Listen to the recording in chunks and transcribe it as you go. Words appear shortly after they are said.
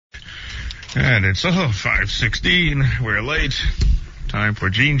And it's 5:16. We're late. Time for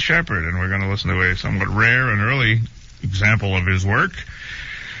Gene Shepard, and we're going to listen to a somewhat rare and early example of his work.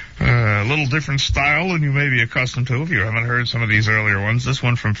 A little different style than you may be accustomed to if you haven't heard some of these earlier ones. This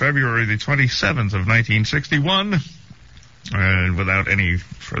one from February the 27th of 1961. And without any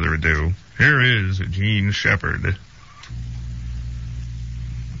further ado, here is Gene Shepard.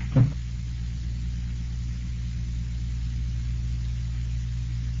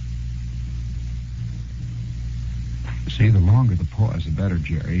 See, the longer the pause, the better,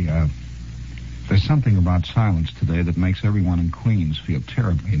 Jerry. There's something about silence today that makes everyone in Queens feel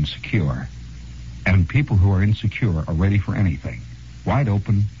terribly insecure. And people who are insecure are ready for anything. Wide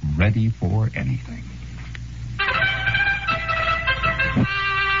open, ready for anything.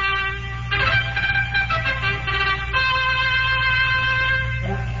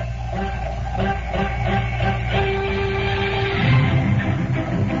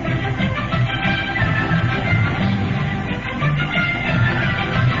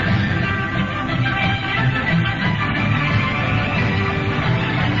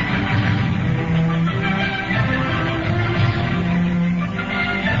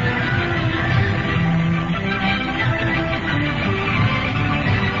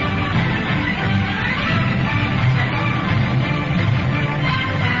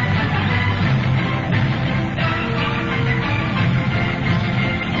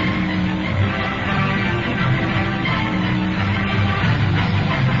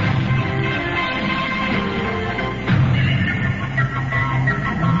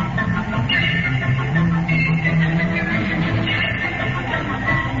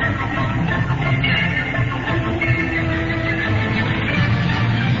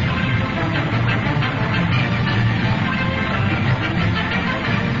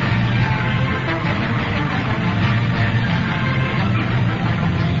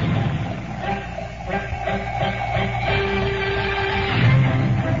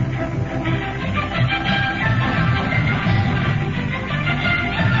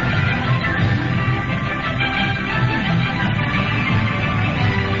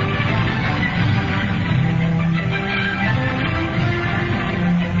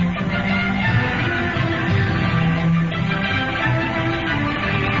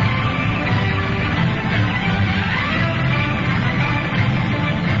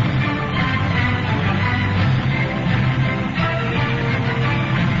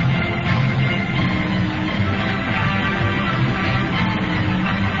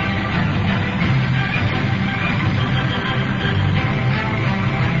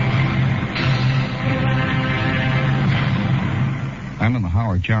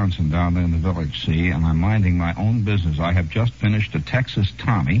 Johnson down there in the village, see, and I'm minding my own business. I have just finished a Texas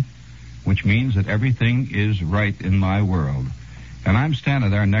Tommy, which means that everything is right in my world. And I'm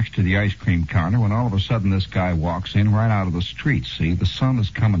standing there next to the ice cream counter when all of a sudden this guy walks in right out of the street, see. The sun is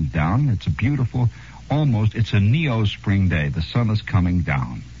coming down. It's a beautiful, it's a neo-spring day. The sun is coming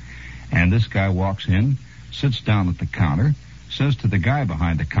down. And this guy walks in, sits down at the counter, says to the guy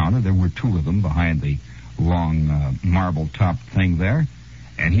behind the counter, there were two of them behind the long marble top thing there,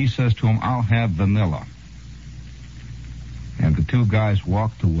 and he says to him, I'll have vanilla. And the two guys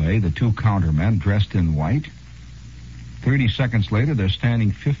walked away, the two countermen dressed in white. 30 seconds later, they're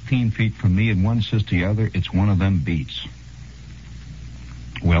standing 15 feet from me, and one says to the other, it's one of them beats.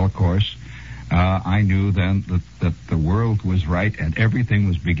 Well, of course, I knew then that the world was right and everything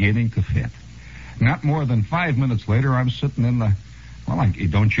was beginning to fit. Not more than 5 minutes later, I'm sitting in the,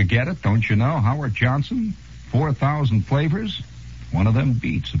 don't you get it? Don't you know? Howard Johnson, 4,000 flavors. One of them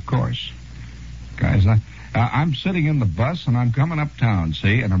beats, of course. Guys, I'm sitting in the bus, and I'm coming uptown,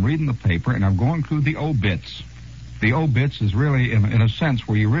 see, and I'm reading the paper, and I'm going through the obits. The obits is really, in a sense,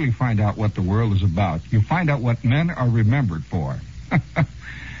 where you really find out what the world is about. You find out what men are remembered for.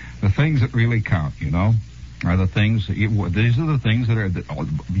 The things that really count, are the things, these are the things that are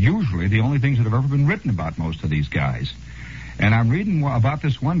usually the only things that have ever been written about most of these guys. And I'm reading about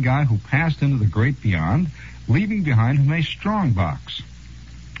this one guy who passed into the great beyond, leaving behind him a strong box,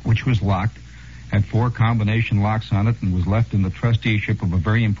 which was locked, had 4 combination locks on it, and was left in the trusteeship of a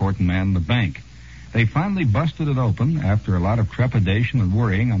very important man in the bank. They finally busted it open after a lot of trepidation and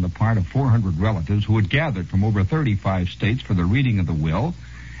worrying on the part of 400 relatives who had gathered from over 35 states for the reading of the will,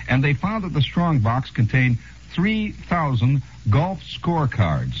 and they found that the strong box contained 3,000 golf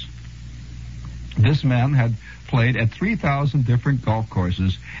scorecards. This man had played at 3,000 different golf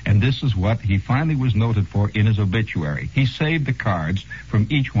courses, and this is what he finally was noted for in his obituary. He saved the cards from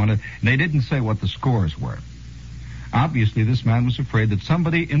each one, and they didn't say what the scores were. Obviously, this man was afraid that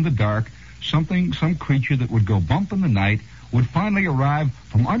somebody in the dark, some creature that would go bump in the night, would finally arrive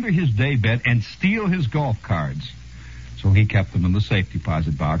from under his daybed and steal his golf cards. So he kept them in the safe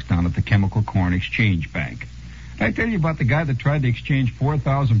deposit box down at the Chemical Corn Exchange Bank. Did I tell you about the guy that tried to exchange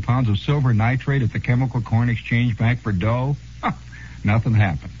 4,000 pounds of silver nitrate at the Chemical Corn Exchange Bank for dough? Nothing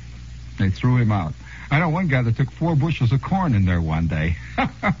happened. They threw him out. I know one guy that took 4 bushels of corn in there one day.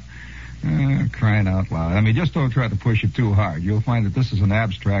 Crying out loud. I mean, just don't try to push it too hard. You'll find that this is an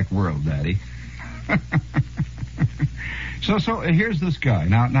abstract world, Daddy. So here's this guy.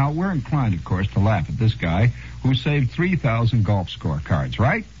 Now we're inclined, of course, to laugh at this guy who saved 3,000 golf scorecards,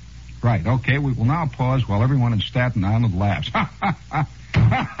 right? Right. Okay, we will now pause while everyone in Staten Island laughs. What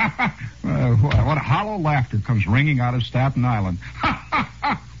a hollow laughter comes ringing out of Staten Island.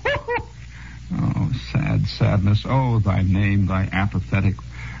 Oh, sad sadness. Oh, thy name, thy apathetic,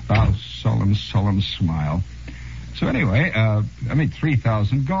 thou sullen smile. So anyway,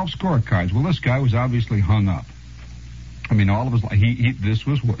 3,000 golf scorecards. Well, this guy was obviously hung up. I mean, all of his life, this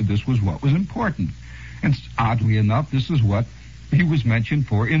was what was important. And oddly enough, this is what he was mentioned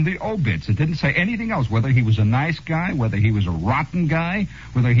for in the obits. It didn't say anything else, whether he was a nice guy, whether he was a rotten guy,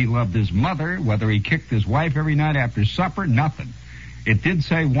 whether he loved his mother, whether he kicked his wife every night after supper, nothing. It did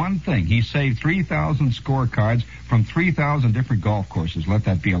say one thing. He saved 3,000 scorecards from 3,000 different golf courses. Let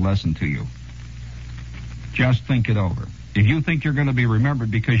that be a lesson to you. Just think it over. If you think you're going to be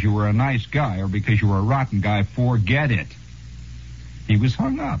remembered because you were a nice guy or because you were a rotten guy, forget it. He was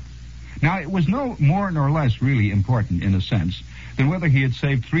hung up. Now, it was no more nor less really important, in a sense, than whether he had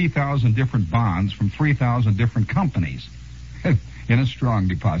saved 3,000 different bonds from 3,000 different companies in a strong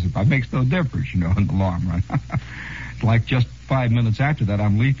deposit. That makes no difference, in the long run. It's like just 5 minutes after that,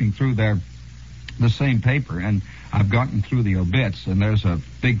 I'm leafing through the same paper, and I've gotten through the obits, and there's a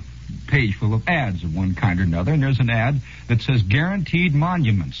big page full of ads of one kind or another, and there's an ad that says guaranteed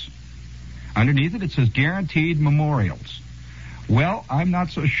monuments. Underneath it says guaranteed memorials. Well, I'm not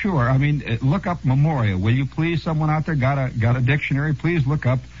so sure. I mean, look up memorial, will you please? Someone out there got a dictionary? Please look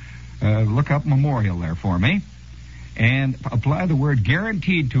up memorial there for me, and apply the word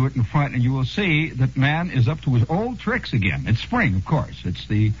guaranteed to it in front, and you will see that man is up to his old tricks again. It's spring, of course. It's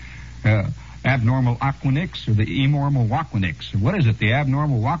the abnormal aquinix or the emormal waquinix. What is it, the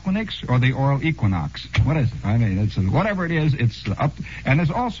abnormal waquinix or the oral equinox? What is it? I mean, it's whatever it is, it's up. And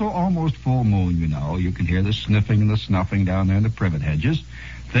there's also almost full moon, You can hear the sniffing and the snuffing down there in the privet hedges.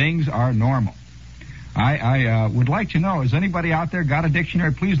 Things are normal. I would like to know, has anybody out there got a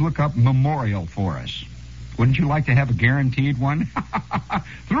dictionary? Please look up memorial for us. Wouldn't you like to have a guaranteed one?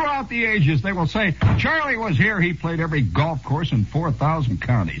 Throughout the ages, they will say, Charlie was here. He played every golf course in 4,000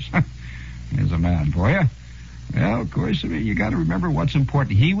 counties. There's a man for you. Well, of course, you got to remember what's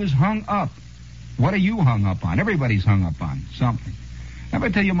important. He was hung up. What are you hung up on? Everybody's hung up on something. How about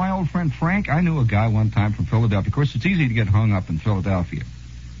I tell you, my old friend Frank, I knew a guy one time from Philadelphia. Of course, it's easy to get hung up in Philadelphia.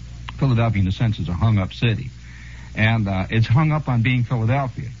 Philadelphia, in a sense, is a hung-up city. And it's hung up on being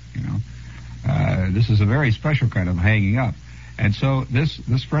Philadelphia, This is a very special kind of hanging up. And so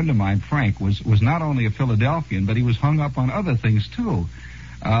this friend of mine, Frank, was not only a Philadelphian, but he was hung up on other things, too.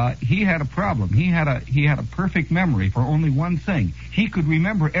 He had a problem. He had a perfect memory for only one thing. He could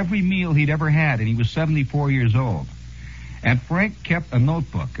remember every meal he'd ever had, and he was 74 years old. And Frank kept a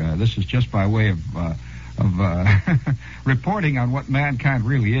notebook. This is just by way of reporting on what mankind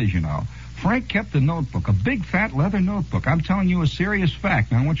really is, Frank kept a notebook, a big fat leather notebook. I'm telling you a serious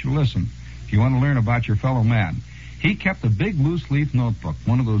fact. Now I want you to listen if you want to learn about your fellow man. He kept a big loose-leaf notebook,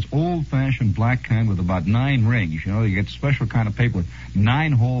 one of those old-fashioned black kind with about 9 rings. You get a special kind of paper with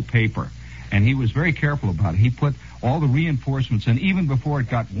 9-hole paper. And he was very careful about it. He put all the reinforcements in even before it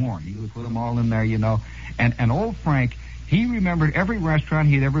got worn. He would put them all in there, And old Frank, he remembered every restaurant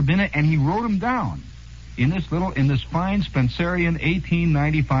he'd ever been at, and he wrote them down in this fine Spencerian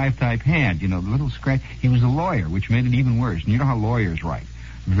 1895 type hand. The little scratch. He was a lawyer, which made it even worse. And you know how lawyers write.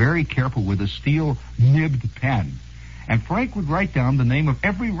 Very careful with a steel-nibbed pen. And Frank would write down the name of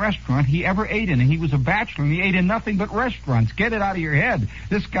every restaurant he ever ate in. And he was a bachelor, and he ate in nothing but restaurants. Get it out of your head.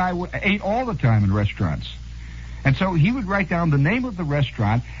 This guy ate all the time in restaurants. And so he would write down the name of the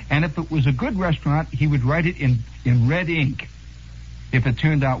restaurant, and if it was a good restaurant, he would write it in red ink, if it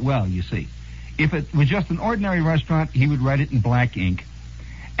turned out well, you see. If it was just an ordinary restaurant, he would write it in black ink.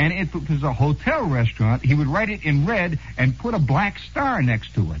 And if it was a hotel restaurant, he would write it in red and put a black star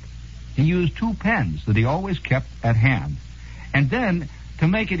next to it. He used 2 pens that he always kept at hand. And then, to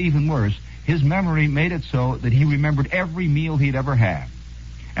make it even worse, his memory made it so that he remembered every meal he'd ever had.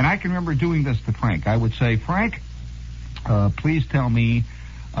 And I can remember doing this to Frank. I would say, Frank, please tell me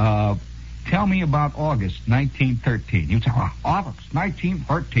about August 1913. He would say, August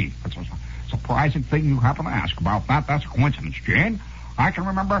 1913. surprising thing you happen to ask about that. That's a coincidence, Jane. I can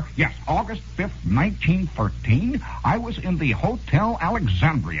remember, yes, August 5th, 1913. I was in the Hotel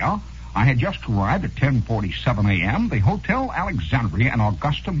Alexandria. I had just arrived at 10:47 a.m. The Hotel Alexandria in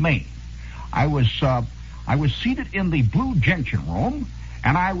Augusta, Maine. I was seated in the Blue Gentian room,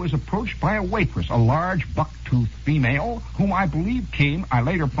 and I was approached by a waitress, a large buck-toothed female, whom I believe came, I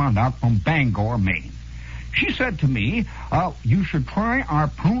later found out, from Bangor, Maine. She said to me, you should try our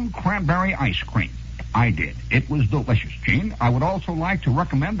prune cranberry ice cream. I did. It was delicious, Gene. I would also like to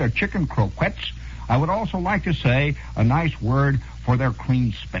recommend their chicken croquettes. I would also like to say a nice word for their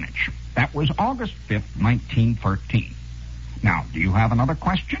cream spinach. That was August 5th, 1913. Now, do you have another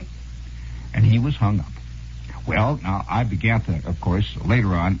question? And he was hung up. Well, now, I began to, of course,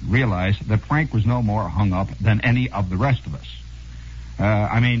 later on, realize that Frank was no more hung up than any of the rest of us.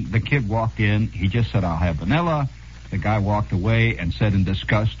 The kid walked in. He just said, I'll have vanilla. The guy walked away and said in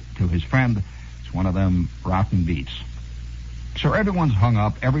disgust to his friend, it's one of them rotten beets. So everyone's hung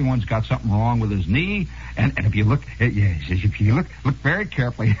up. Everyone's got something wrong with his knee. And if you look, look very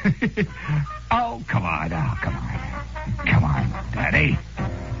carefully. Oh, come on, Daddy.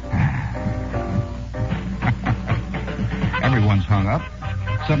 Everyone's hung up.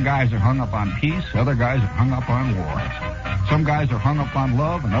 Some guys are hung up on peace. Other guys are hung up on war. Some guys are hung up on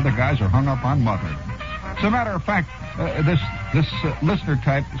love, and other guys are hung up on mother. As a matter of fact, this listener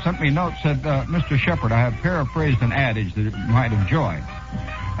type sent me a note, said, Mr. Shepard, I have paraphrased an adage that you might enjoy.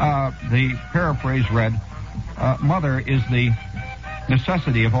 The paraphrase read, mother is the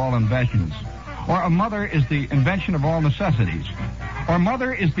necessity of all inventions. Or a mother is the invention of all necessities. Or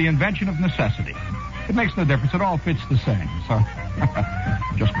mother is the invention of necessity. It makes no difference. It all fits the same. So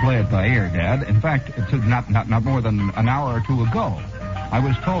just play it by ear, Dad. In fact, it's not more than an hour or two ago, I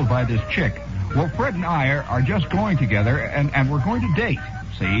was told by this chick, well, Fred and I are just going together, and we're going to date.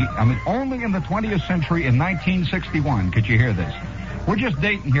 See, only in the 20th century in 1961 could you hear this. We're just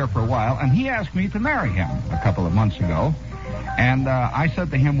dating here for a while, and he asked me to marry him a couple of months ago. And I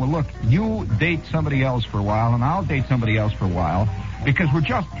said to him, well, look, you date somebody else for a while, and I'll date somebody else for a while, because we're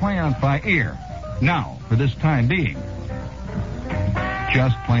just playing it by ear. Now, for this time being.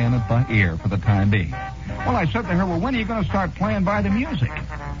 Just playing it by ear for the time being. Well, I said to her, well, when are you going to start playing by the music?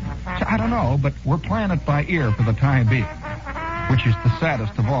 So, I don't know, but we're playing it by ear for the time being, which is the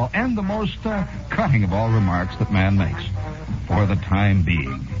saddest of all and the most cutting of all remarks that man makes. For the time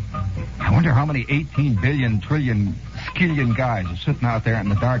being. I wonder how many 18 billion, trillion, skillion guys are sitting out there in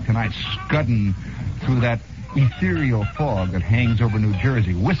the dark tonight scudding through that ethereal fog that hangs over New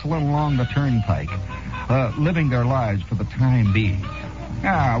Jersey, whistling along the turnpike, living their lives for the time being.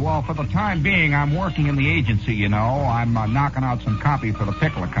 Yeah, well, for the time being, I'm working in the agency, you know. I'm knocking out some copy for the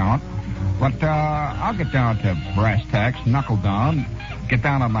pickle account. But I'll get down to brass tacks, knuckle down, get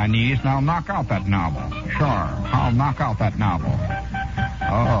down on my knees, and I'll knock out that novel. Sure, I'll knock out that novel.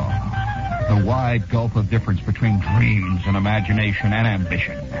 Oh, the wide gulf of difference between dreams and imagination and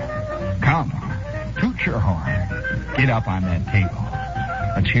ambition. Come on, toot your horn. Get up on that table.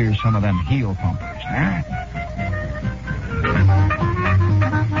 Let's hear some of them heel thumpers, huh?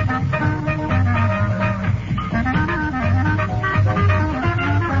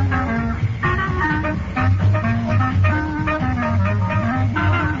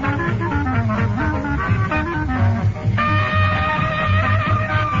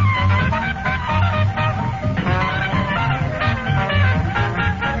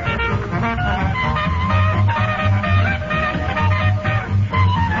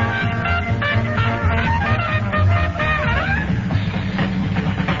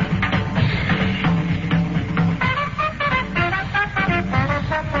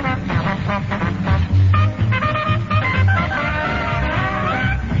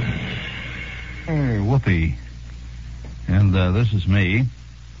 And this is me,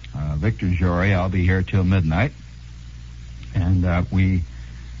 Victor Jory. I'll be here till midnight. And we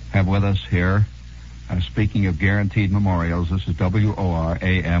have with us here, speaking of guaranteed memorials, this is WOR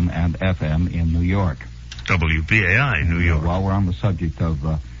AM and FM in New York. WBAI, New York. While we're on the subject of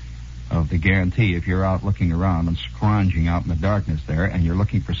the guarantee, if you're out looking around and scrounging out in the darkness there and you're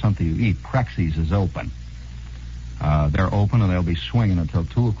looking for something to eat, Prexy's is open. They're open and they'll be swinging until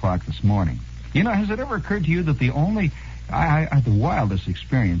 2 o'clock this morning. You know, has it ever occurred to you that I had the wildest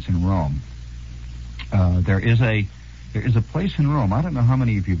experience in Rome. There is a place in Rome. I don't know how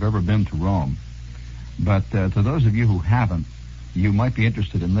many of you have ever been to Rome, but to those of you who haven't, you might be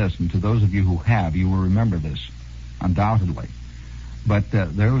interested in this, and to those of you who have, you will remember this, undoubtedly. But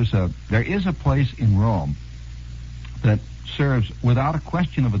there is a place in Rome that serves, without a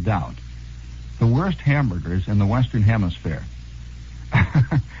question of a doubt, the worst hamburgers in the Western Hemisphere.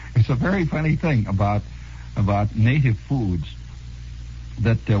 It's a very funny thing about native foods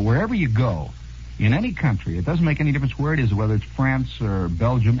that wherever you go, in any country, it doesn't make any difference where it is, whether it's France or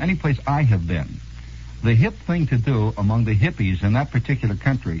Belgium, any place I have been, the hip thing to do among the hippies in that particular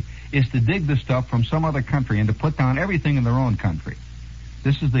country is to dig the stuff from some other country and to put down everything in their own country.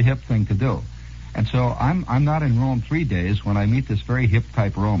 This is the hip thing to do. And so I'm not in Rome 3 days when I meet this very hip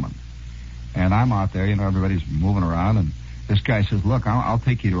type Roman. And I'm out there, everybody's moving around, and this guy says, look, I'll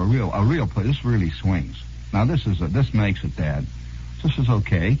take you to a real place. This really swings. Now this makes it, Dad. This is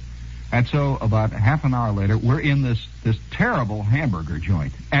okay. And so about half an hour later, we're in this terrible hamburger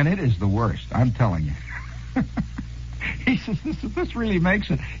joint. And it is the worst, I'm telling you. He says, this really makes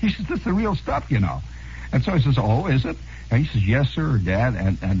it. He says, this is the real stuff, And so I says, oh, is it? And he says, yes, sir, Dad.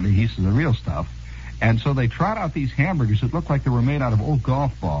 And he says, the real stuff. And so they trot out these hamburgers that look like they were made out of old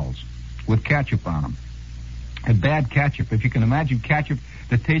golf balls with ketchup on them. And bad ketchup. If you can imagine ketchup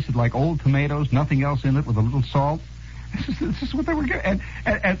that tasted like old tomatoes, nothing else in it, with a little salt. This is what they were getting.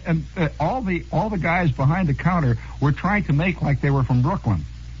 And all the guys behind the counter were trying to make like they were from Brooklyn.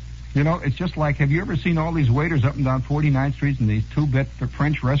 It's just like, have you ever seen all these waiters up and down 49th Street in these two-bit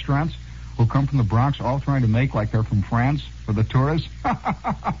French restaurants who come from the Bronx all trying to make like they're from France for the tourists?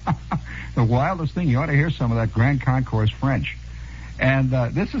 The wildest thing, you ought to hear some of that Grand Concourse French. And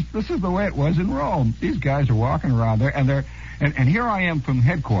this is the way it was in Rome. These guys are walking around there, and here I am from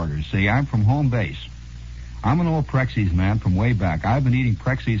headquarters. See, I'm from home base. I'm an old Prexy's man from way back. I've been eating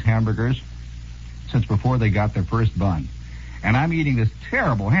Prexy's hamburgers since before they got their first bun. And I'm eating this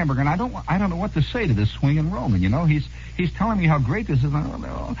terrible hamburger, and I don't know what to say to this swinging Roman. He's telling me how great this is.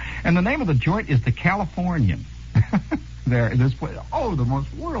 And the name of the joint is the Californian. This place. Oh, the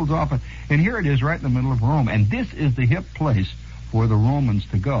most world's off. And here it is right in the middle of Rome. And this is the hip place for the Romans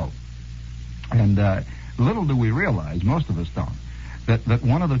to go. And little do we realize, most of us don't, that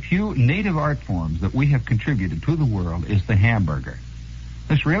one of the few native art forms that we have contributed to the world is the hamburger.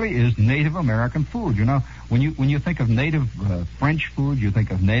 This really is Native American food. When you think of native French food, you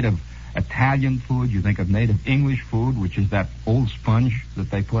think of native Italian food, you think of native English food, which is that old sponge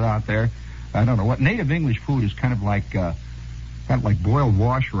that they put out there. I don't know what native English food is. Kind of like boiled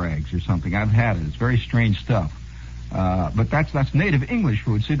wash rags or something. I've had it. It's very strange stuff. But that's native English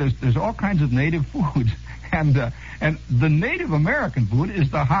food. See, there's all kinds of native foods, and the Native American food is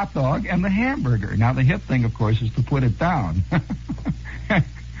the hot dog and the hamburger. Now the hip thing, of course, is to put it down.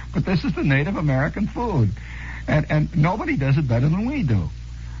 But this is the Native American food, and nobody does it better than we do.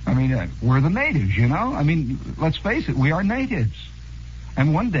 I mean, we're the natives, I mean, let's face it, we are natives.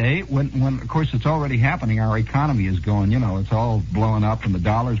 And one day, when of course it's already happening, our economy is going, it's all blowing up and the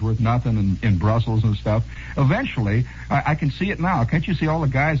dollar's worth nothing in Brussels and stuff. Eventually, I can see it now. Can't you see all the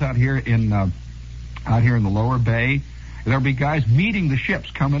guys out here in the lower bay? There'll be guys meeting the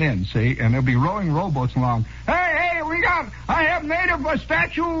ships coming in, see, and they'll be rowing rowboats along. Hey, I have native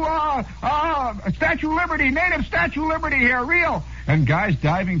Statue Liberty, native Statue Liberty here, real. And guys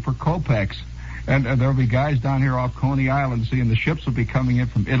diving for kopecks. And there'll be guys down here off Coney Island, see, and the ships will be coming in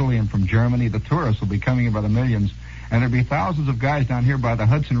from Italy and from Germany. The tourists will be coming in by the millions. And there'll be thousands of guys down here by the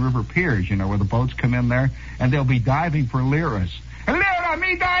Hudson River piers, where the boats come in there, and they'll be diving for liras. Lira,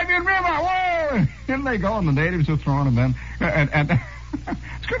 me diving river, whoa! In they go, and the natives are throwing them in. And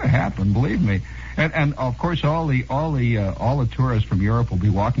it's going to happen, believe me. And of course, all the tourists from Europe will be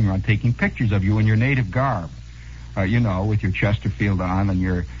walking around taking pictures of you in your native garb. With your Chesterfield on and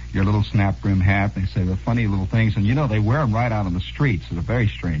your little snap brim hat. They say the funny little things, and they wear them right out on the streets. It's a very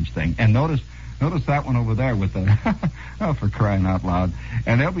strange thing. And notice that one over there with the, oh, for crying out loud.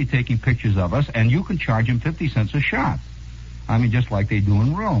 And they'll be taking pictures of us, and you can charge them 50 cents a shot. I mean, just like they do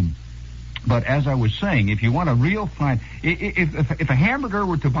in Rome. But as I was saying, if you want a real fine, if a hamburger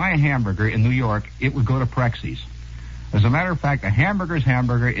were to buy a hamburger in New York, it would go to Prexy's. As a matter of fact, a hamburger's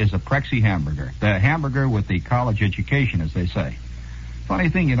hamburger is a Prexy hamburger. The hamburger with the college education, as they say. Funny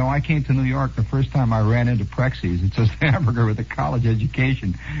thing, I came to New York the first time I ran into Prexy's. It says hamburger with a college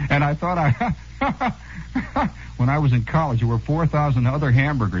education. And I thought when I was in college, there were 4,000 other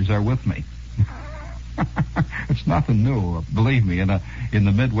hamburgers there with me. It's nothing new, believe me, in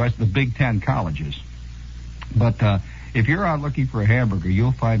the Midwest, the Big Ten colleges. But if you're out looking for a hamburger,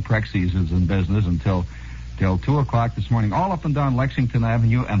 you'll find Prexy's is in business until 2 o'clock this morning, all up and down Lexington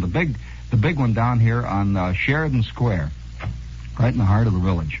Avenue, and the big one down here on Sheridan Square, right in the heart of the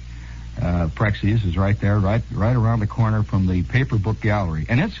village. Prexy's is right there, right around the corner from the Paper Book Gallery.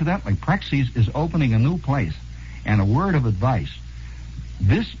 And incidentally, Prexy's is opening a new place. And a word of advice: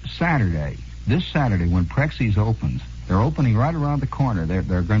 this Saturday when Prexy's opens, they're opening right around the corner.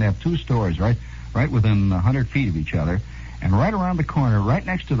 They're going to have 2 stores right within 100 feet of each other. And right around the corner, right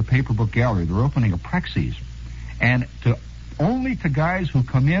next to the paper book gallery, they're opening a Prexy's. And only to guys who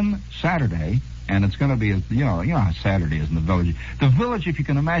come in Saturday, and it's going to be, you know how Saturday is in the village. The village, if you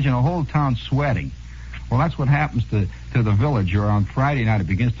can imagine, a whole town sweating. Well, that's what happens to the village. Or on Friday night, it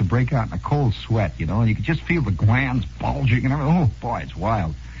begins to break out in a cold sweat, and you can just feel the glands bulging and everything. Oh, boy, it's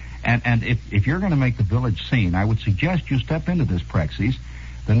wild. And if you're going to make the village scene, I would suggest you step into this Prexy's,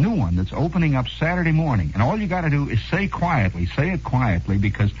 the new one that's opening up Saturday morning. And all you got to do is say it quietly,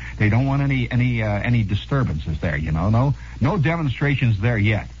 because they don't want any disturbances there, No demonstrations there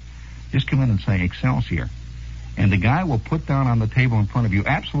yet. Just come in and say Excelsior. And the guy will put down on the table in front of you,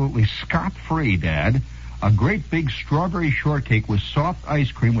 absolutely scot-free, Dad, a great big strawberry shortcake with soft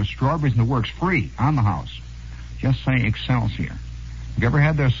ice cream with strawberries in the works, free, on the house. Just say Excelsior. Have you ever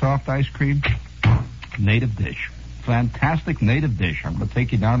had their soft ice cream? Native dish. Fantastic native dish. I'm going to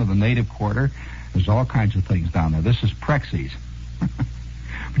take you down to the native quarter. There's all kinds of things down there. This is Prexy's.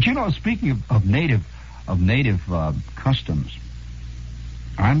 But speaking of native customs,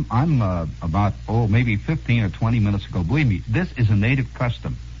 I'm about maybe 15 or 20 minutes ago. Believe me, this is a native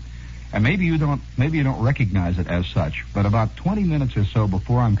custom, and maybe you don't recognize it as such. But about 20 minutes or so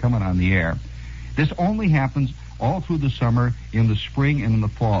before I'm coming on the air, this only happens all through the summer, in the spring, and in the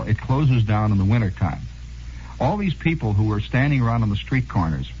fall. It closes down in the wintertime. All these people who are standing around on the street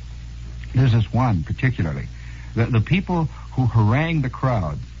corners, there's this one particularly, the people who harangue the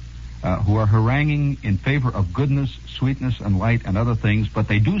crowd, who are haranguing in favor of goodness, sweetness, and light and other things, but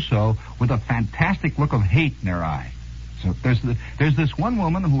they do so with a fantastic look of hate in their eye. So there's this one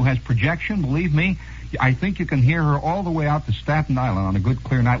woman who has projection, believe me. I think you can hear her all the way out to Staten Island on a good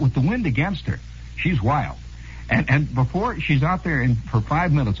clear night with the wind against her. She's wild. And before she's out there for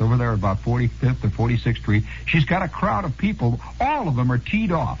 5 minutes over there about 45th or 46th Street, she's got a crowd of people. All of them are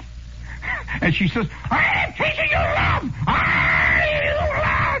teed off. And she says, I am teaching you love.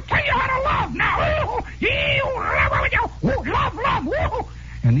 I tell you how to love now. Love.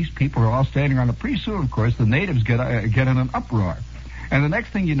 And these people are all standing around. Pretty soon, of course, the natives get in an uproar. And the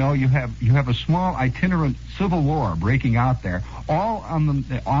next thing you know, you have a small itinerant civil war breaking out there, all on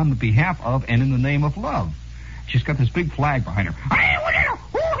the behalf of and in the name of love. She's got this big flag behind her. And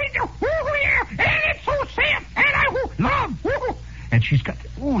it's so sad. And I love. And she's got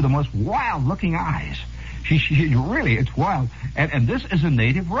the most wild-looking eyes. She really, it's wild. And this is a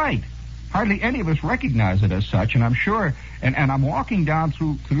native right. Hardly any of us recognize it as such, and I'm sure. And I'm walking down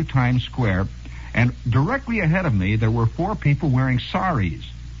through Times Square, and directly ahead of me there were 4 people wearing saris.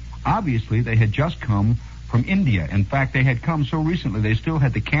 Obviously, they had just come from India. In fact, they had come so recently they still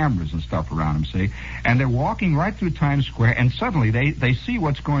had the cameras and stuff around them, see? And they're walking right through Times Square, and suddenly they see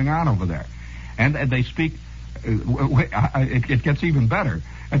what's going on over there. And they speak, it gets even better.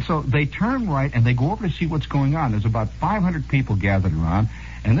 And so they turn right, and they go over to see what's going on. There's about 500 people gathered around,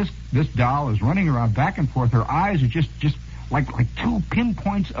 and this doll is running around back and forth. Her eyes are just like 2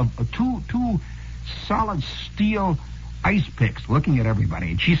 pinpoints of two solid steel ice picks looking at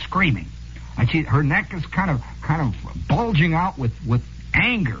everybody, and she's screaming. And her neck is kind of bulging out with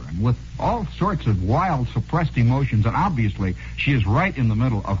anger and with all sorts of wild, suppressed emotions. And obviously, she is right in the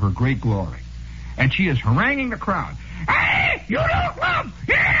middle of her great glory. And she is haranguing the crowd. Hey, you don't love!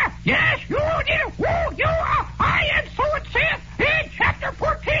 Yeah, yes, you do! Woo, you are! I am so it saith in chapter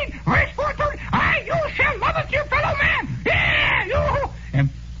 14, verse 430. You shall love your fellow man! Yeah, you! And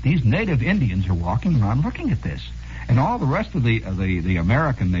these native Indians are walking around looking at this. And all the rest of the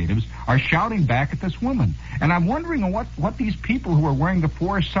American natives are shouting back at this woman. And I'm wondering what these people who are wearing the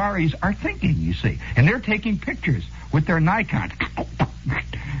 4 saris are thinking, you see. And they're taking pictures with their Nikon.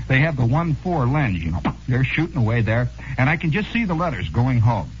 They have the 1.4 lens, They're shooting away there. And I can just see the letters going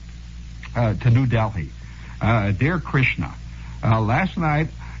home to New Delhi. Dear Krishna, last night,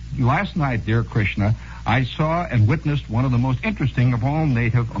 dear Krishna, I saw and witnessed one of the most interesting of all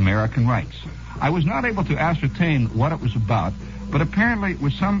Native American rites. I was not able to ascertain what it was about, but apparently it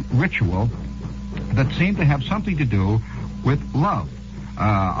was some ritual that seemed to have something to do with love.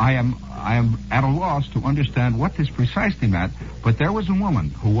 I am at a loss to understand what this precisely meant, but there was a woman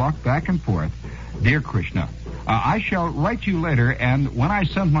who walked back and forth. Dear Krishna, I shall write you later, and when I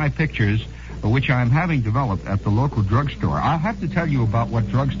send my pictures, which I am having developed at the local drugstore, I'll have to tell you about what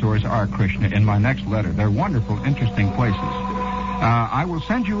drugstores are, Krishna, in my next letter. They're wonderful, interesting places. I will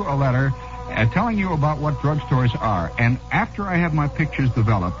send you a letter telling you about what drugstores are, and after I have my pictures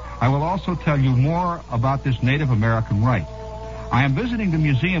developed, I will also tell you more about this Native American rite. I am visiting the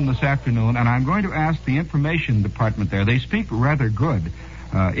museum this afternoon, and I'm going to ask the information department there. They speak rather good.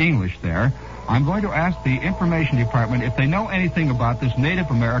 English there. I'm going to ask the information department if they know anything about this Native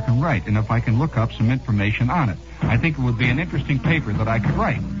American right and if I can look up some information on it. I think it would be an interesting paper that I could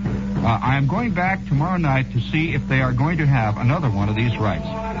write. I am going back tomorrow night to see if they are going to have another one of these rights.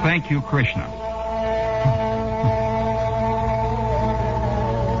 Thank you, Krishna.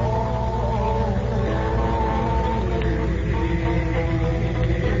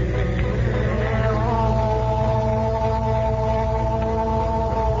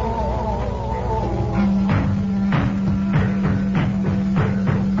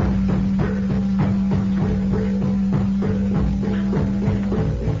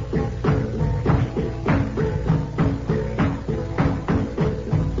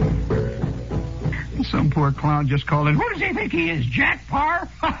 Poor clown just called in. Who does he think he is, Jack Parr?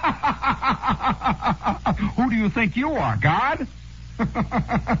 Who do you think you are, God?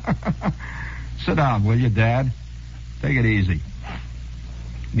 Sit down, will you, Dad? Take it easy.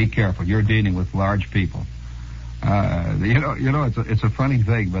 Be careful. You're dealing with large people. It's a funny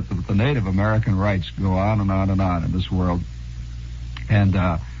thing, but the Native American rights go on and on and on in this world. And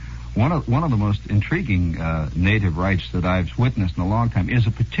one of the most intriguing native rights that I've witnessed in a long time is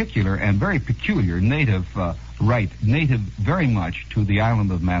a particular and very peculiar native right, native very much to the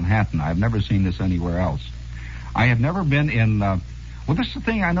island of Manhattan. I've never seen this anywhere else. I have never been in. This is the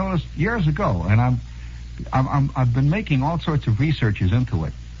thing I noticed years ago, and I've been making all sorts of researches into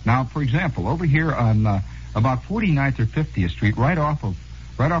it. Now, for example, over here on about 49th or 50th Street, right off of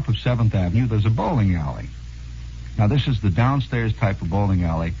 7th Avenue, there's a bowling alley. Now, this is the downstairs type of bowling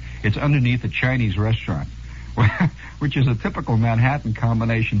alley. It's underneath a Chinese restaurant, which is a typical Manhattan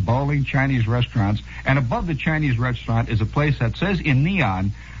combination, bowling, Chinese restaurants, and above the Chinese restaurant is a place that says in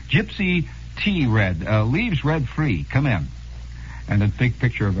neon, Gypsy Tea Red, leaves red free, come in. And a big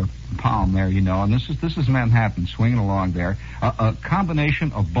picture of a palm there, and this is Manhattan swinging along there. A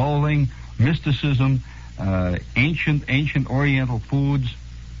combination of bowling, mysticism, ancient Oriental foods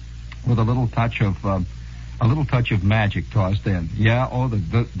with a little touch of magic tossed in. Yeah,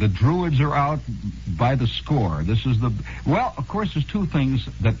 the Druids are out by the score. This is of course,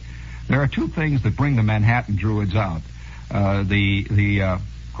 there are two things that bring the Manhattan Druids out. Of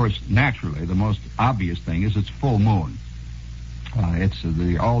course, naturally, the most obvious thing is it's full moon.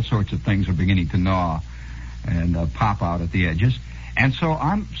 All sorts of things are beginning to gnaw and pop out at the edges. And so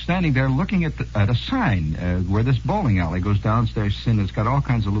I'm standing there looking at a sign where this bowling alley goes downstairs, and it's got all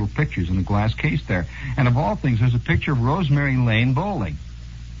kinds of little pictures in a glass case there. And of all things, there's a picture of Rosemary Lane Bowling.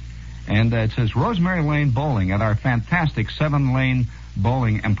 And it says, Rosemary Lane Bowling at our fantastic 7-lane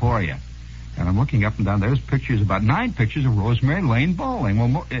bowling emporia. And I'm looking up and down. There's pictures, about 9 pictures of Rosemary Lane Bowling.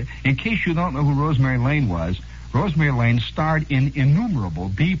 Well, in case you don't know who Rosemary Lane was, Rosemary Lane starred in innumerable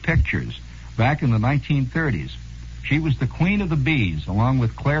bee pictures back in the 1930s. She was the queen of the bees, along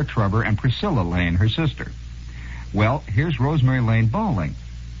with Claire Trevor and Priscilla Lane, her sister. Well, here's Rosemary Lane Bowling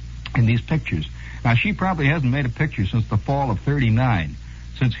in these pictures. Now, she probably hasn't made a picture since the fall of '39,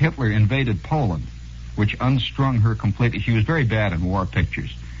 since Hitler invaded Poland, which unstrung her completely. She was very bad in war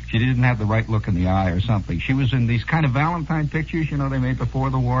pictures. She didn't have the right look in the eye or something. She was in these kind of Valentine pictures, they made before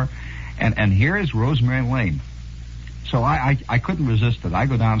the war. And here is Rosemary Lane. So I couldn't resist it. I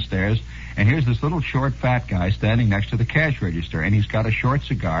go downstairs, and here's this little short fat guy standing next to the cash register, and he's got a short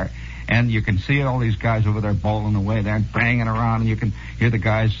cigar, and you can see all these guys over there bowling away there and banging around, and you can hear the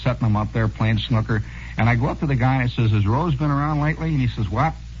guys setting them up there playing snooker. And I go up to the guy and I says, has Rose been around lately? And he says,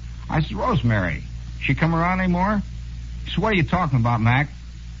 what? I says, Rosemary. She come around anymore? He says, what are you talking about, Mac?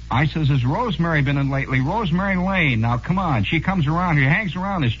 I says, has Rosemary been in lately? Rosemary Lane. Now, come on. She comes around here, hangs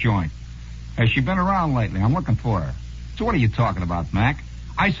around this joint. Has she been around lately? I'm looking for her. So what are you talking about, Mac?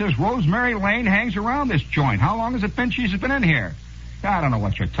 I says, Rosemary Lane hangs around this joint. How long has it been she's been in here? I don't know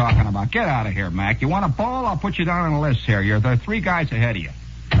what you're talking about. Get out of here, Mac. You want a bowl? I'll put you down on a list here. There are 3 guys ahead of you.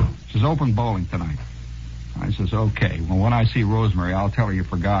 This is open bowling tonight. I says, okay. Well, when I see Rosemary, I'll tell her you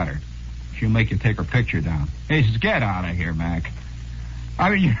forgot her. She'll make you take her picture down. He says, get out of here, Mac. I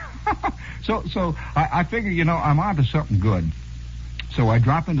mean, so I figure, I'm onto something good. So I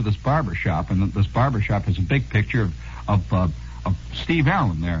drop into this barber shop, and this barber shop has a big picture of Steve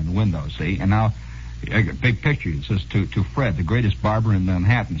Allen there in the window, see? And now, a big picture. It says to Fred, the greatest barber in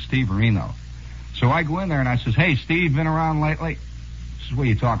Manhattan, Steve Areno. So I go in there and I says, hey, Steve, been around lately? He says, what are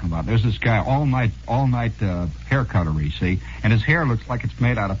you talking about? There's this guy, all night hair cuttery, see? And his hair looks like it's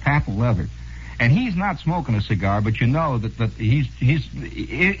made out of patent leather. And he's not smoking a cigar, but you know that he's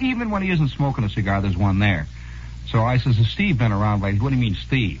even when he isn't smoking a cigar, there's one there. So I says, has Steve been around lately? What do you mean,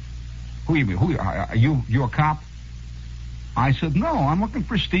 Steve? Who you mean? Are you a cop? I said, no, I'm looking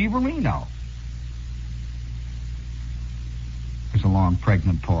for Steve Areno. There's a long,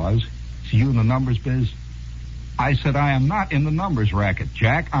 pregnant pause. "So you in the numbers biz?" I said, "I am not in the numbers racket,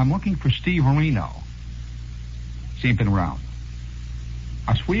 Jack. I'm looking for Steve Reno." He ain't been around.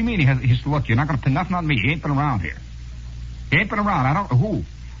 I said, "What do you mean?" He said, "Look, you're not going to pin nothing on me. He ain't been around here. He ain't been around. I don't know who."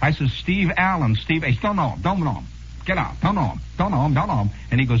 I said, "Steve Allen. Steve. Hey, don't know him. Don't know him. Get out. Don't know him. Don't know him. Don't know him."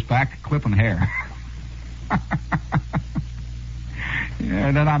 And he goes back to clipping hair. Yeah,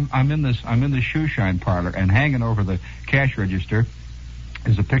 and then I'm in the shoe shine parlor, and hanging over the cash register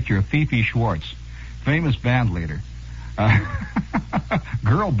is a picture of Fifi Schwartz, famous band leader,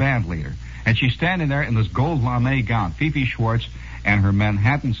 girl band leader, and she's standing there in this gold lame gown, Fifi Schwartz and her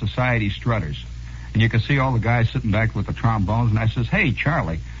Manhattan Society Strutters, and you can see all the guys sitting back with the trombones. And I says, "Hey,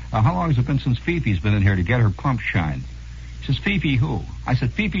 Charlie, how long has it been since Fifi's been in here to get her pump shined?" He says, "Fifi who?" I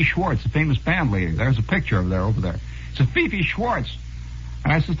said, "Fifi Schwartz, the famous band leader. There's a picture of her over there." He said, "Fifi Schwartz."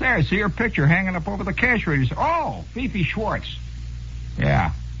 And I said, "There, I see her picture hanging up over the cash register." "Oh, Fifi Schwartz."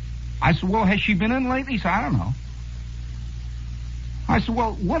 "Yeah." I said, "Well, has she been in lately?" He said, "I don't know." I said,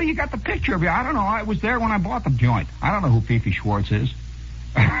 "Well, what do you got the picture of you?" "I don't know. I was there when I bought the joint." "I don't know who Fifi Schwartz is."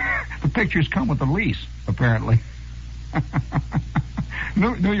 The pictures come with the lease, apparently.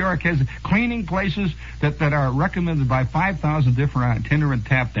 New York has cleaning places that are recommended by 5,000 different itinerant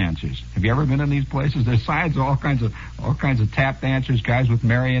tap dancers. Have you ever been in these places? There's signs of all kinds of tap dancers, guys with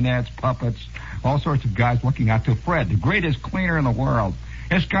marionettes, puppets, all sorts of guys looking out to Fred, the greatest cleaner in the world.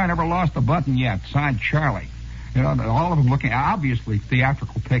 This guy never lost a button yet. Signed Charlie. You know, all of them looking, obviously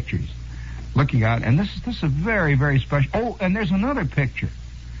theatrical pictures, looking out. And this is a very, very special. Oh, and there's another picture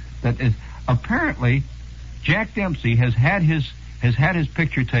that is apparently Jack Dempsey has had his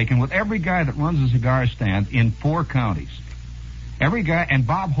picture taken with every guy that runs a cigar stand in 4 counties. Every guy, and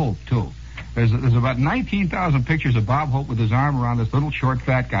Bob Hope, too. There's about 19,000 pictures of Bob Hope with his arm around this little short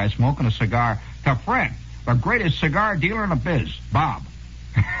fat guy smoking a cigar to Fred, the greatest cigar dealer in the biz, Bob.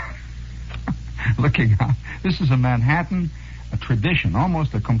 Looking out. This is a Manhattan tradition,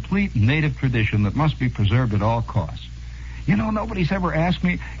 almost a complete native tradition that must be preserved at all costs. You know, nobody's ever asked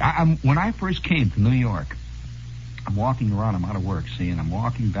me. When I first came to New York, I'm walking around, I'm out of work, see, and I'm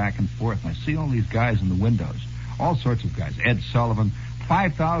walking back and forth, and I see all these guys in the windows, all sorts of guys. Ed Sullivan,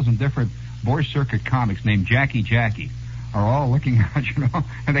 5,000 different Borscht Circuit comics named Jackie are all looking out, you know,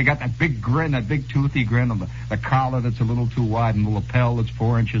 and they got that big grin, that big toothy grin on the collar that's a little too wide and the lapel that's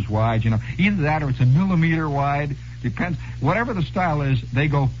 4 inches wide, you know. Either that or it's a millimeter wide. Depends. Whatever the style is, they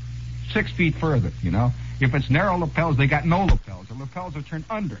go 6 feet further, you know. If it's narrow lapels, they got no lapels. The lapels are turned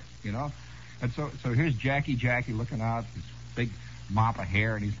under, you know. And so here's Jackie looking out, this big mop of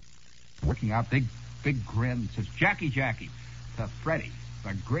hair, and he's looking out, big grin. Says, Jackie, to Freddie,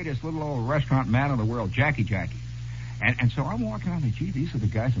 the greatest little old restaurant man in the world, Jackie. And so I'm walking out and, gee, these are the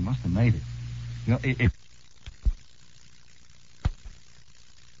guys that must have made it. You know,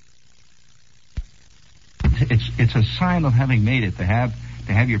 it's a sign of having made it to have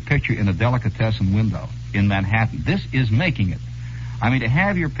your picture in a delicatessen window in Manhattan. This is making it. I mean, to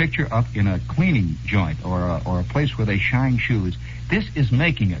have your picture up in a cleaning joint or a place where they shine shoes, this is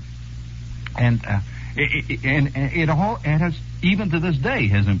making it. And it has, even to this day,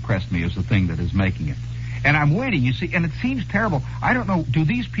 has impressed me as the thing that is making it. And I'm waiting, you see, and it seems terrible. I don't know, do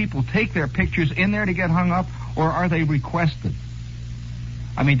these people take their pictures in there to get hung up, or are they requested?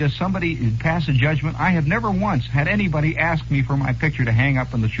 I mean, does somebody pass a judgment? I have never once had anybody ask me for my picture to hang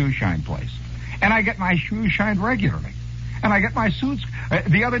up in the shoe shine place. And I get my shoes shined regularly. And I get my suits.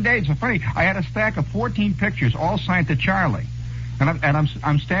 The other day, it's so funny, I had a stack of 14 pictures, all signed to Charlie. And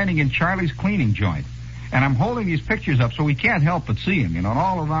I'm standing in Charlie's cleaning joint. And I'm holding these pictures up so we can't help but see them, you know. And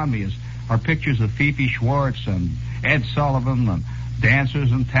all around me are pictures of Fifi Schwartz and Ed Sullivan and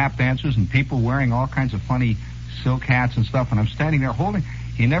dancers and tap dancers and people wearing all kinds of funny silk hats and stuff. And I'm standing there holding.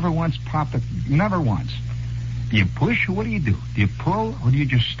 He never once popped it. Never once. Do you push or what do you do? Do you pull or do you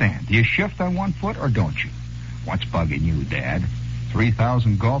just stand? Do you shift on one foot or don't you? What's bugging you, Dad?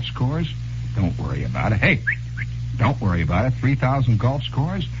 3,000 golf scores? Don't worry about it. Hey, don't worry about it. 3,000 golf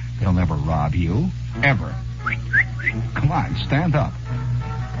scores? They'll never rob you. Ever. Come on, stand up.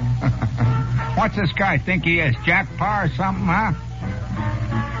 What's this guy think he is? Jack Parr or something, huh?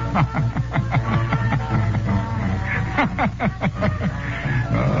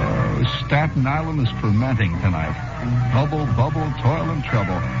 Oh, Staten Island is fermenting tonight. Bubble, toil and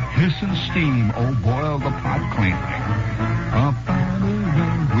trouble. Hiss and steam, oh, boil the pot cleanly.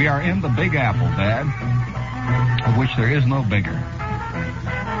 We are in the Big Apple, Dad, of which there is no bigger.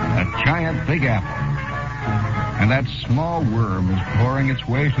 A giant Big Apple. And that small worm is pouring its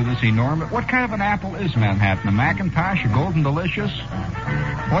way through this enormous... What kind of an apple is Manhattan? A Macintosh? A Golden Delicious?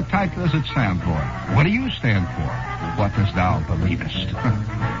 What type does it stand for? What do you stand for? what dost thou believest?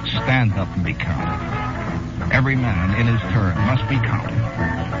 Stand up and be counted. Every man in his turn must be counted.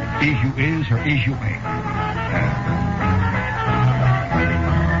 Is you is or is you ain't?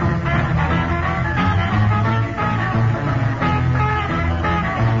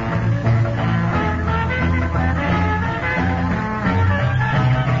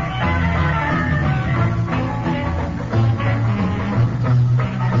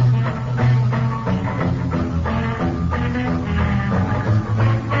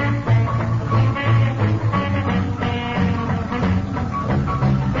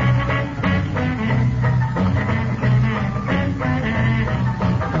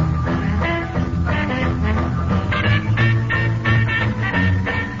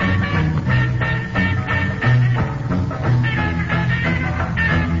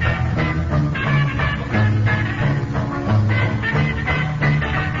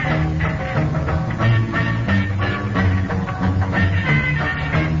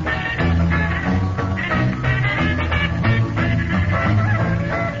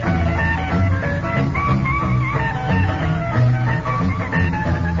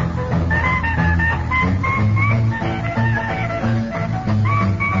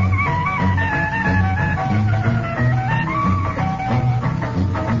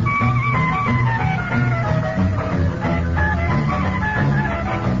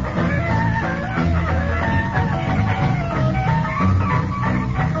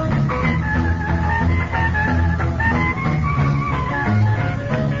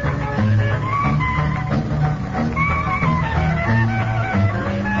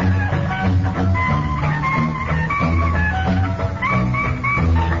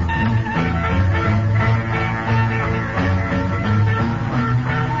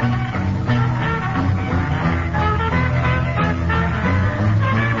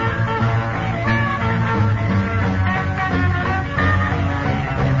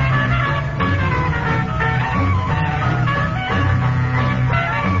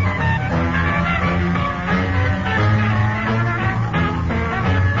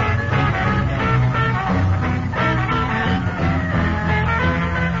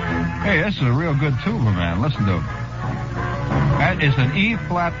 Good tuba, man. Listen to it. That is an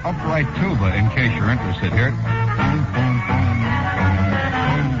E-flat upright tuba, in case you're interested. Here.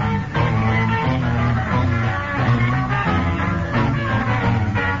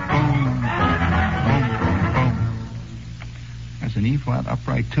 That's an E-flat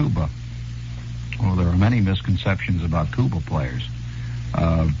upright tuba. Well, there are many misconceptions about tuba players.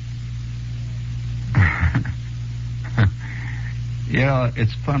 Yeah,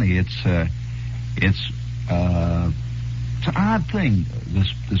 it's funny. It's an odd thing,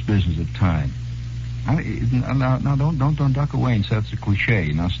 this business of time. Now don't duck away and say it's a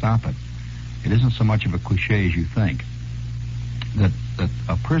cliche. Now stop it. It isn't so much of a cliche as you think. That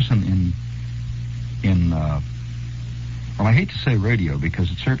a person well, I hate to say radio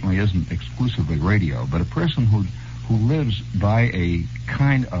because it certainly isn't exclusively radio, but a person who lives by a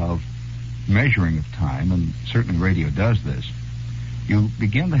kind of measuring of time, and certainly radio does this, you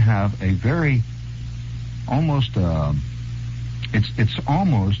begin to have a very almost, it's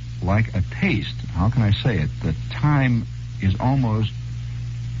almost like a taste. How can I say it? The time is almost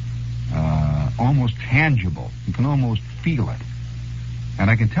tangible. You can almost feel it. And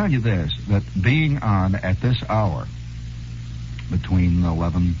I can tell you this, that being on at this hour, between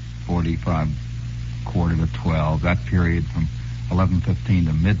 11:45, quarter to 12, that period from 11:15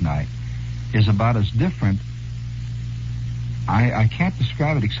 to midnight, is about as different. I can't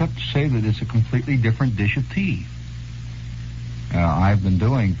describe it except to say that it's a completely different dish of tea. I've been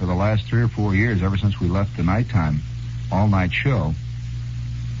doing for the last 3 or 4 years, ever since we left the nighttime all-night show,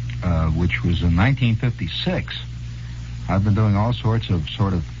 which was in 1956. I've been doing all sorts of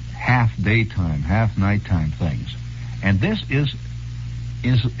sort of half daytime, half nighttime things, and this is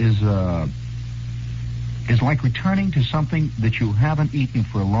like returning to something that you haven't eaten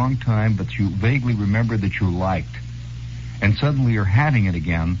for a long time, but you vaguely remember that you liked. And suddenly you're having it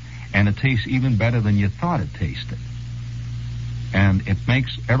again, and it tastes even better than you thought it tasted. And it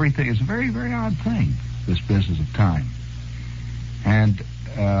makes everything, it's a very, very odd thing, this business of time. And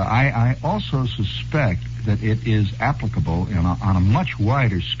I also suspect that it is applicable on a much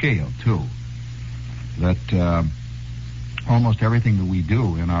wider scale, too. That almost everything that we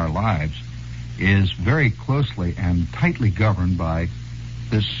do in our lives is very closely and tightly governed by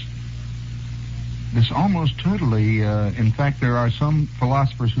this almost totally, in fact, there are some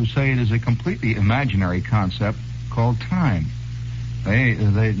philosophers who say it is a completely imaginary concept called time.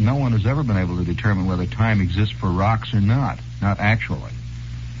 No one has ever been able to determine whether time exists for rocks or not actually.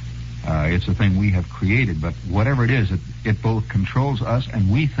 It's a thing we have created, but whatever it is, it both controls us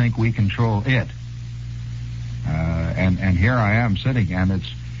and we think we control it. And here I am sitting, and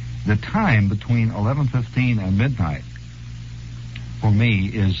it's the time between 11:15 and midnight for me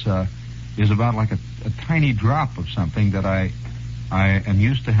is about like a tiny drop of something that I am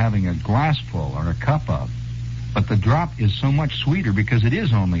used to having a glass full or a cup of. But the drop is so much sweeter because it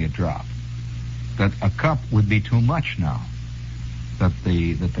is only a drop that a cup would be too much now. That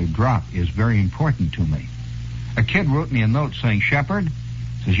the drop is very important to me. A kid wrote me a note saying, Shepherd,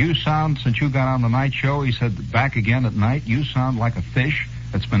 says, you sound, since you got on the night show, he said, back again at night, you sound like a fish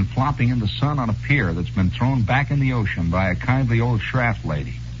that's been flopping in the sun on a pier that's been thrown back in the ocean by a kindly old Shraft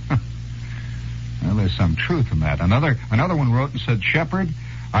lady. Well, there's some truth in that. Another one wrote and said, Shepherd,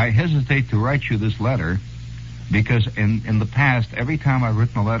 I hesitate to write you this letter because in the past, every time I've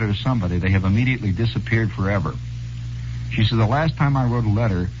written a letter to somebody, they have immediately disappeared forever. She said, the last time I wrote a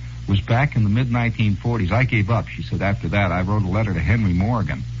letter was back in the mid-1940s. I gave up. She said, after that, I wrote a letter to Henry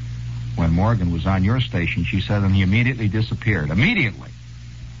Morgan. When Morgan was on your station, she said, and he immediately disappeared. Immediately.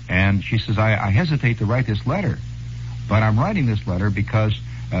 And she says, I hesitate to write this letter. But I'm writing this letter because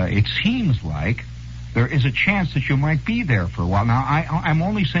it seems like there is a chance that you might be there for a while. Now, I'm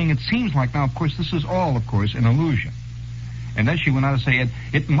only saying it seems like. Now, of course, this is all, of course, an illusion. And then she went on to say,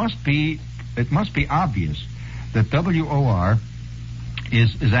 it must be obvious that WOR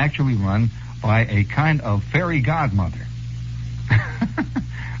is actually run by a kind of fairy godmother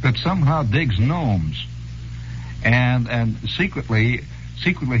that somehow digs gnomes and secretly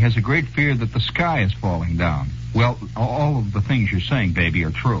has a great fear that the sky is falling down. Well, all of the things you're saying, baby,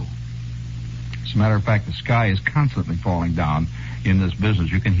 are true. As a matter of fact, the sky is constantly falling down in this business.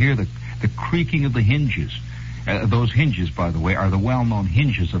 You can hear the creaking of the hinges. Those hinges, by the way, are the well-known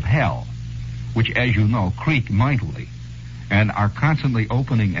hinges of hell, which, as you know, creak mightily and are constantly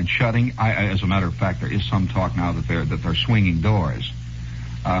opening and shutting. As a matter of fact, there is some talk now that they're swinging doors.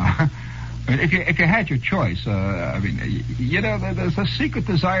 If you had your choice, there's a secret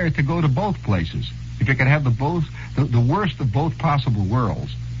desire to go to both places. If you could have the worst of both possible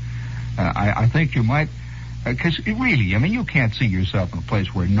worlds, I think you might. Because really, you can't see yourself in a place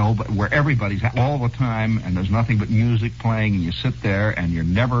where everybody's all the time and there's nothing but music playing and you sit there and you're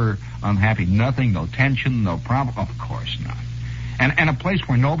never unhappy, nothing, no tension, no problem. Of course not. And a place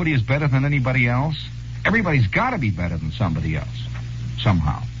where nobody is better than anybody else. Everybody's got to be better than somebody else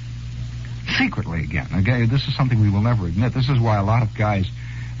somehow. Secretly again. Okay, this is something we will never admit. This is why a lot of guys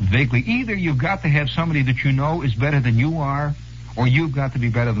vaguely, either you've got to have somebody that you know is better than you are, or you've got to be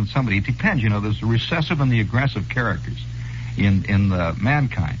better than somebody. It depends, there's the recessive and the aggressive characters in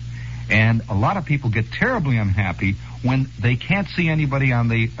mankind. And a lot of people get terribly unhappy when they can't see anybody on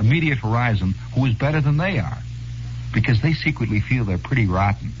the immediate horizon who is better than they are, because they secretly feel they're pretty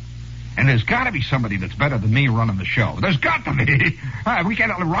rotten. And there's got to be somebody that's better than me running the show. There's got to be. We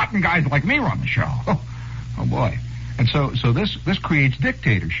can't let rotten guys like me run the show. Oh boy. And so this creates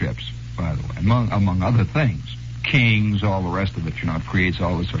dictatorships, by the way, among other things. Kings, all the rest of it, it creates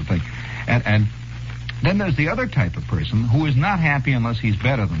all this sort of thing. And then there's the other type of person who is not happy unless he's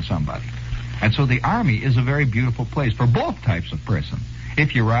better than somebody. And so the Army is a very beautiful place for both types of person.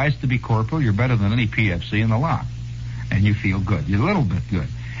 If you rise to be corporal, you're better than any PFC in the lot. And you feel good. You're a little bit good.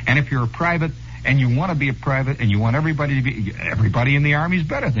 And if you're a private and you want to be a private and you want everybody to be, everybody in the Army is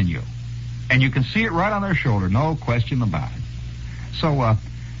better than you. And you can see it right on their shoulder, no question about it. So,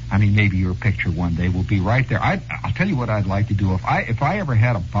 maybe your picture one day will be right there. I'll tell you what I'd like to do. If I ever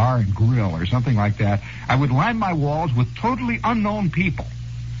had a bar and grill or something like that, I would line my walls with totally unknown people.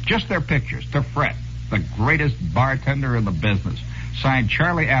 Just their pictures. To Fred, the greatest bartender in the business. Signed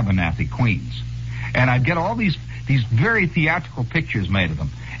Charlie Abernathy, Queens. And I'd get all these very theatrical pictures made of them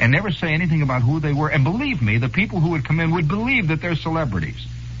and never say anything about who they were. And believe me, the people who would come in would believe that they're celebrities.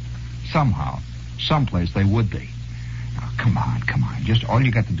 Somehow, someplace they would be. Come on. Just all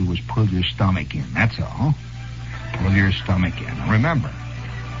you got to do is pull your stomach in. That's all. Pull your stomach in. Remember.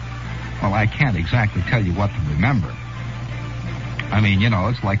 Well, I can't exactly tell you what to remember.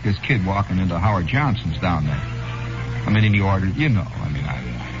 It's like this kid walking into Howard Johnson's down there. And he ordered, I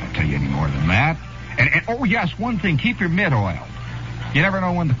don't tell you any more than that. And oh, yes, one thing, keep your mitt oiled. You never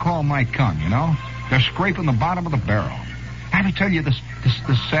know when the call might come, They're scraping the bottom of the barrel. I have to tell you, this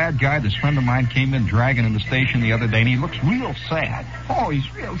sad guy, this friend of mine came in dragging in the station the other day, and he looks real sad. Oh, he's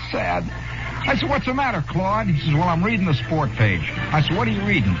real sad. I said, what's the matter, Claude? He says, well, I'm reading the sport page. I said, what are you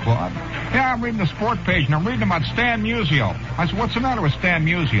reading, Claude? Yeah, I'm reading the sport page, and I'm reading about Stan Musial. I said, what's the matter with Stan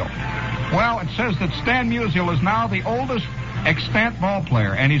Musial? Well, it says that Stan Musial is now the oldest extant ball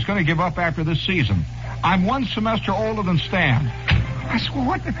player, and he's going to give up after this season. I'm one semester older than Stan. I said, well,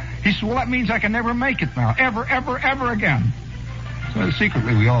 what? He said, well, that means I can never make it now. Ever again. So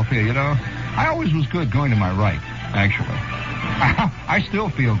secretly we all feel, I always was good going to my right, actually. I still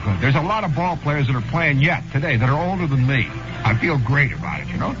feel good. There's a lot of ball players that are playing yet today that are older than me. I feel great about it,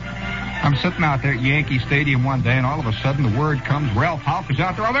 I'm sitting out there at Yankee Stadium one day, and all of a sudden the word comes, Ralph Houk is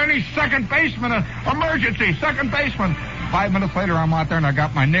out there. Are there any second baseman? Emergency, second baseman. 5 minutes later, I'm out there, and I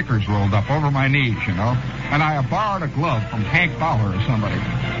got my knickers rolled up over my knees, And I borrowed a glove from Hank Fowler or somebody.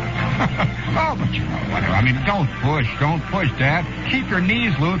 Oh, but whatever. I mean, don't push, Dad. Keep your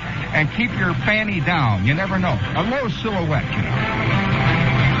knees loose and keep your fanny down. You never know. A low silhouette,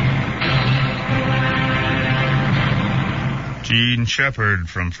 Gene Shepard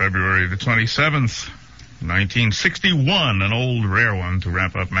from February the 27th, 1961, an old rare one to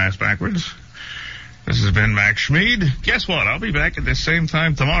wrap up Mass Backwards. This has been Max Schmid. Guess what? I'll be back at the same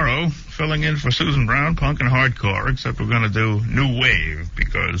time tomorrow, filling in for Susan Brown, punk and hardcore, except we're going to do new wave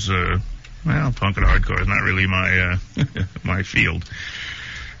because, punk and hardcore is not really my my field.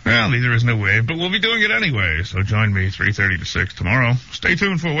 Well, neither is new wave, but we'll be doing it anyway, so join me 3:30 to 6 tomorrow. Stay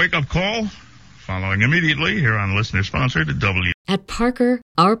tuned for a wake-up call, following immediately here on listener-sponsored W. At Parker,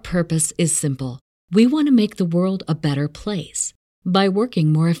 our purpose is simple. We want to make the world a better place by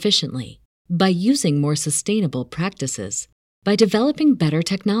working more efficiently, by using more sustainable practices, by developing better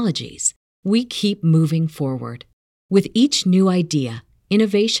technologies. We keep moving forward. With each new idea,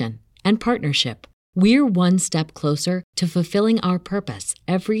 innovation, and partnership, we're one step closer to fulfilling our purpose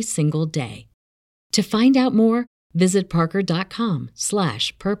every single day. To find out more, visit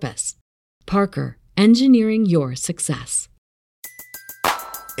parker.com/purpose. Parker, engineering your success.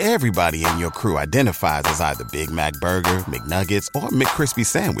 Everybody in your crew identifies as either Big Mac Burger, McNuggets, or McCrispy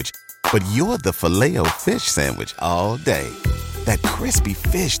Sandwich. But you're the Filet-O-Fish Sandwich all day. That crispy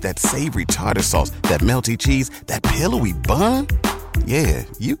fish, that savory tartar sauce, that melty cheese, that pillowy bun. Yeah,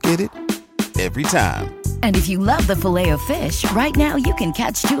 you get it. Every time. And if you love the Filet-O-Fish, right now you can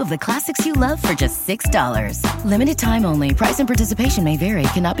catch two of the classics you love for just $6. Limited time only. Price and participation may vary.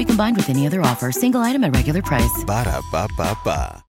 Cannot be combined with any other offer. Single item at regular price. Ba-da-ba-ba-ba.